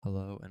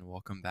Hello and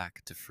welcome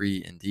back to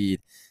Free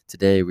Indeed.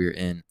 Today we are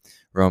in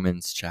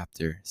Romans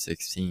chapter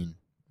 16,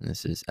 and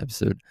this is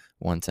episode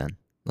 110.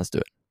 Let's do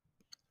it.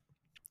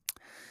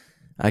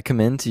 I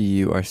commend to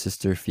you our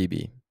sister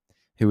Phoebe,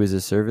 who is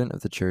a servant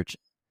of the church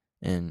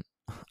in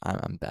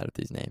I'm bad at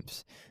these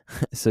names.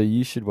 So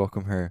you should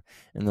welcome her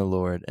in the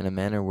Lord in a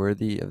manner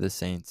worthy of the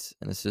saints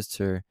and assist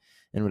her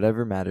in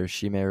whatever matters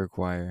she may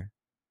require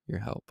your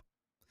help.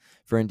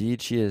 For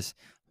indeed she has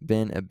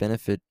been a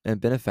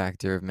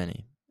benefactor of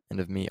many, and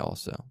of me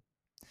also.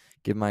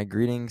 Give my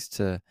greetings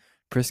to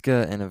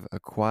Prisca and of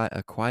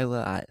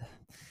Aquila,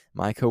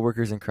 my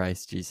co-workers in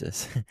Christ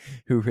Jesus,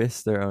 who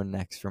risked their own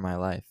necks for my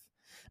life.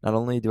 Not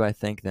only do I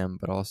thank them,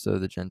 but also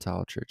the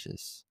Gentile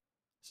churches.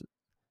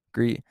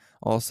 Greet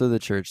also the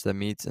church that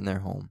meets in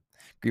their home.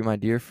 Greet my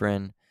dear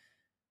friend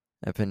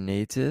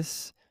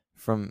Epaenetus,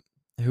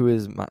 who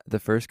is the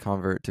first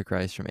convert to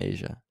Christ from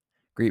Asia.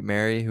 Greet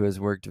Mary, who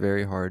has worked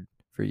very hard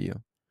for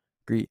you.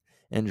 Greet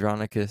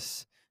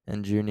Andronicus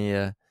and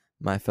Junia,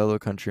 my fellow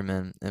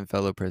countrymen and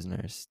fellow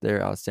prisoners. They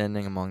are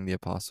outstanding among the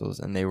apostles,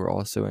 and they were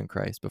also in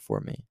Christ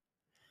before me.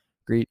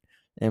 Greet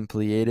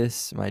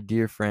Ampliatus, my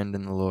dear friend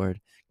in the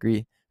Lord.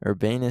 Greet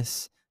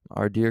Urbanus,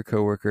 our dear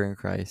co-worker in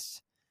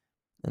Christ,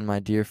 and my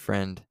dear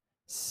friend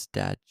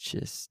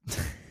Stachys.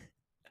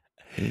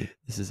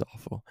 This is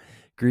awful.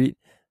 Greet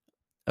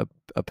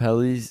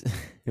Apelles,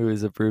 who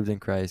is approved in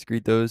Christ.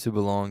 Greet those who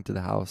belong to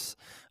the house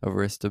of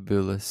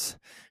Aristobulus.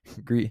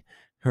 Greet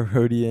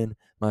Herodian,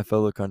 my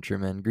fellow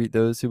countrymen. Greet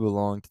those who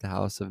belong to the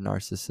house of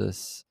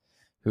Narcissus,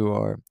 who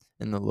are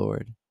in the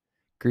Lord.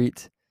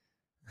 Greet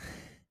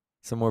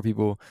some more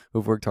people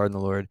who've worked hard in the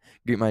Lord.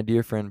 Greet my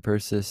dear friend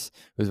Persis,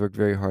 who has worked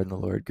very hard in the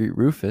Lord. Greet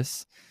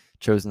Rufus,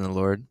 chosen in the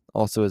Lord,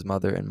 also his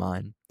mother and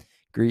mine.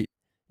 Greet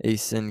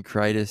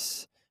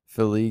Asyncritus,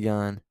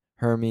 Phlegon,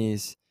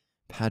 Hermes,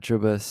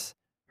 Patrobus,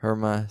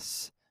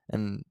 Hermas,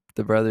 and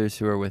the brothers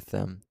who are with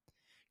them.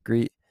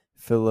 Greet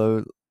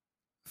Philologus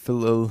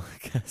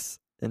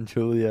and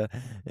Julia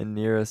and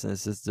Nereus and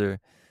his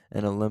sister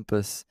and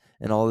Olympus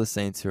and all the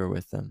saints who are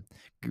with them.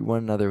 Greet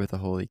one another with a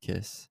holy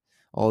kiss.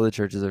 All the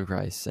churches of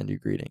Christ send you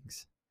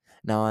greetings.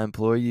 Now I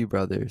implore you,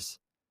 brothers,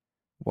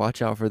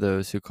 watch out for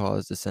those who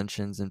cause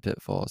dissensions and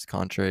pitfalls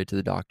contrary to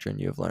the doctrine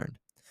you have learned.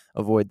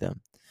 Avoid them,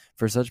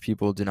 for such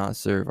people do not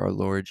serve our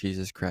Lord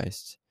Jesus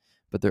Christ,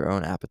 but their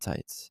own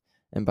appetites,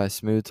 and by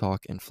smooth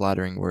talk and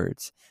flattering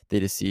words they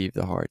deceive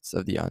the hearts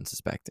of the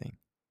unsuspecting.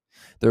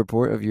 The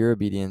report of your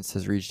obedience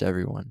has reached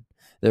everyone.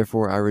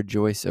 Therefore I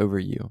rejoice over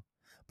you,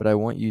 but I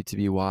want you to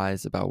be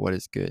wise about what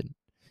is good,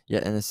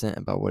 yet innocent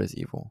about what is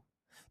evil.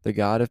 The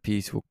God of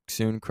peace will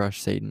soon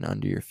crush Satan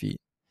under your feet.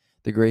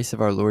 The grace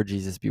of our Lord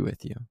Jesus be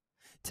with you.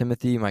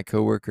 Timothy, my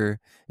co-worker,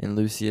 and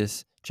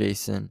Lucius,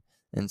 Jason,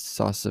 and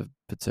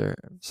Sosipater,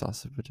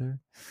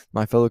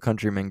 my fellow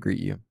countrymen, greet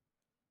you.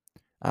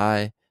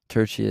 I,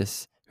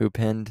 Tertius, who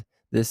penned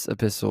this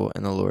epistle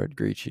in the Lord,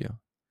 greet you.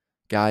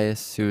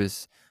 Gaius, who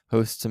is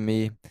host to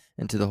me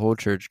and to the whole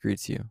church,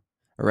 greets you.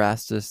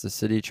 Erastus, the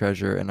city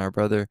treasurer, and our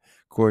brother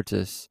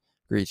Quartus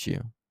greet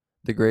you.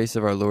 The grace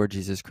of our Lord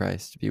Jesus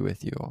Christ be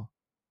with you all.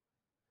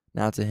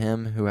 Now to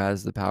him who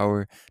has the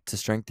power to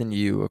strengthen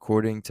you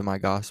according to my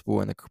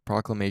gospel and the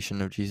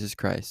proclamation of Jesus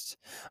Christ,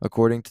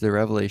 according to the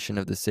revelation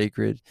of the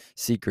sacred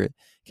secret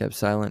kept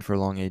silent for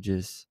long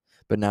ages,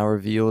 but now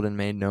revealed and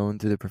made known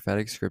through the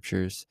prophetic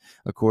scriptures,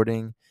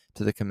 according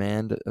to the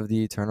command of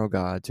the eternal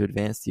God, to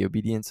advance the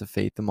obedience of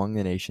faith among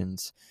the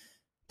nations,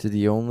 to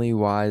the only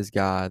wise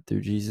God through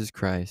Jesus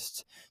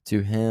Christ.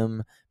 To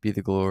him be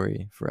the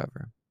glory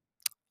forever.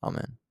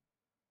 Amen.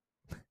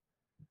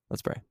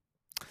 Let's pray.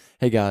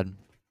 Hey God,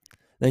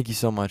 thank you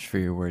so much for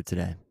your word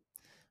today.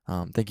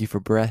 Thank you for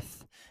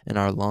breath in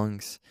our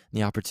lungs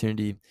and the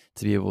opportunity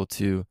to be able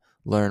to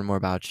learn more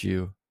about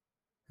you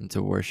and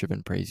to worship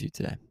and praise you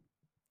today.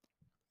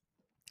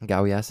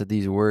 God, we ask that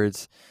these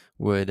words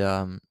would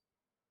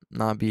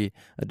not be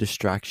a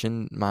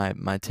distraction.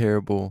 My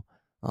terrible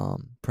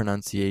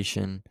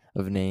pronunciation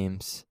of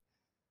names,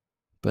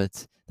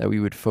 but that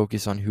we would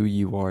focus on who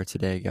you are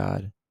today,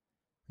 God,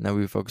 and that we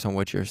would focus on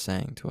what you're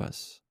saying to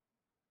us.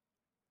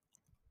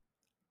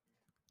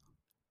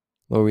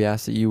 Lord, we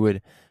ask that you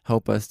would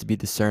help us to be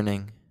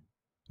discerning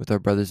with our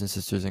brothers and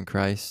sisters in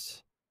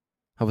Christ.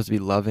 Help us to be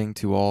loving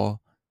to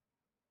all,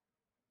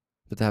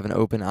 but to have an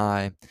open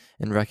eye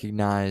and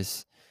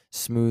recognize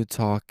smooth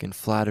talk and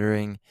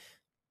flattering,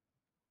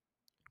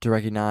 to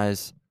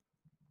recognize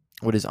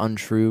what is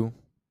untrue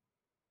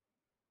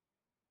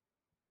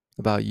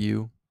about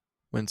you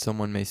when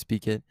someone may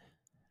speak it,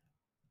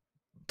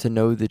 to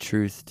know the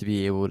truth, to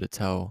be able to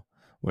tell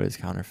what is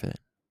counterfeit.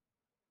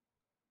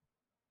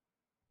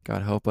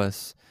 God, help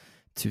us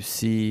to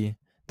see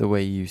the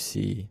way you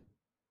see,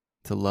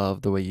 to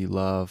love the way you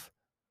love.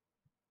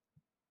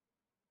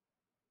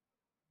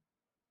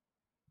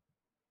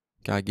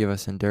 God, give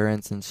us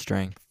endurance and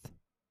strength,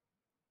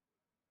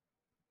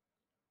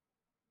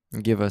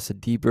 and give us a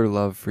deeper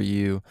love for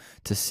you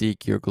to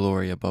seek your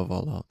glory above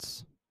all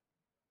else.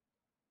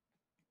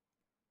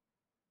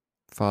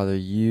 Father,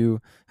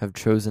 you have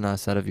chosen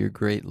us out of your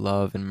great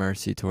love and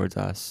mercy towards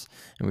us,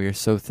 and we are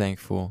so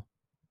thankful.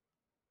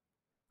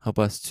 Help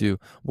us to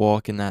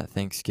walk in that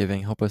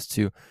thanksgiving. Help us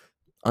to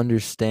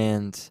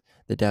understand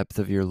the depth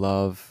of your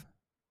love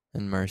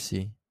and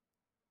mercy,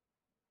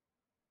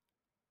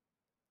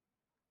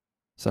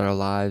 so that our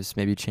lives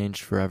may be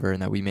changed forever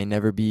and that we may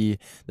never be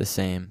the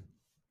same.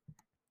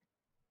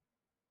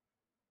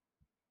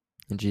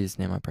 In Jesus'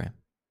 name I pray.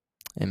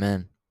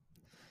 Amen.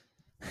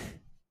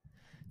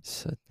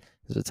 So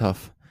it's a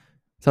tough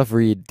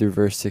read through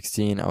verse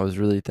 16. I was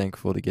really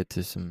thankful to get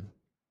to some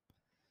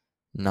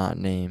not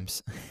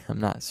names. I'm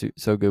not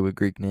so good with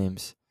Greek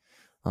names,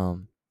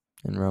 and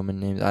Roman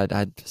names.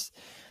 I just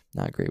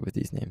not great with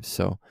these names.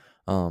 So,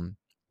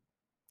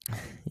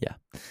 yeah.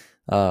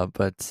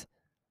 But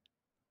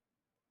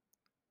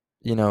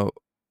you know,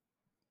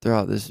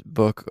 throughout this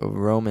book of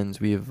Romans,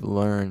 we have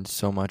learned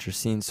so much or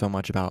seen so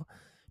much about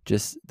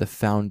just the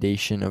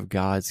foundation of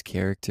God's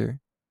character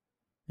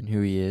and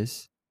who He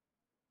is.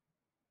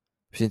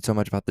 We've seen so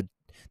much about the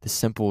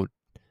simple,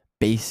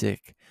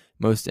 basic,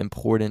 most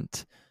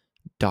important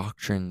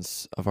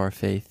doctrines of our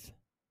faith,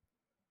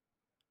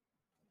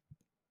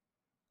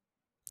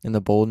 and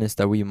the boldness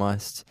that we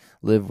must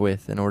live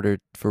with in order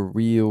for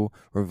real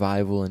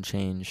revival and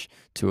change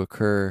to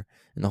occur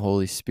in the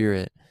Holy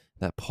Spirit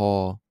that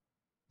Paul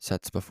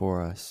sets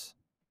before us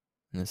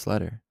in this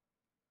letter.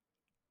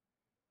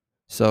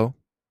 So,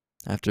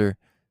 after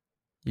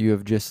you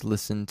have just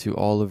listened to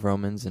all of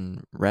Romans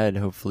and read,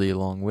 hopefully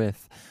along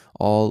with,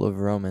 all of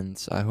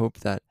Romans, I hope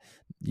that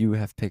you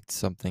have picked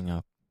something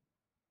up,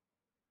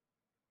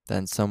 that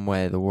in some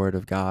way the Word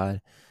of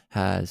God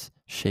has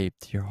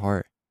shaped your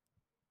heart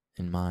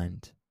and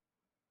mind,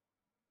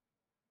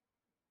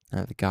 and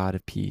that the God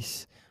of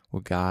peace will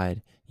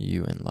guide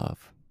you in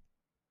love.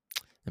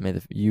 And may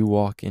you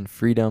walk in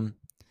freedom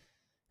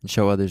and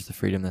show others the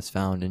freedom that's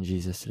found in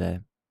Jesus today.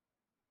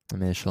 And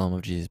may the shalom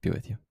of Jesus be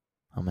with you.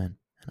 Amen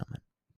and amen.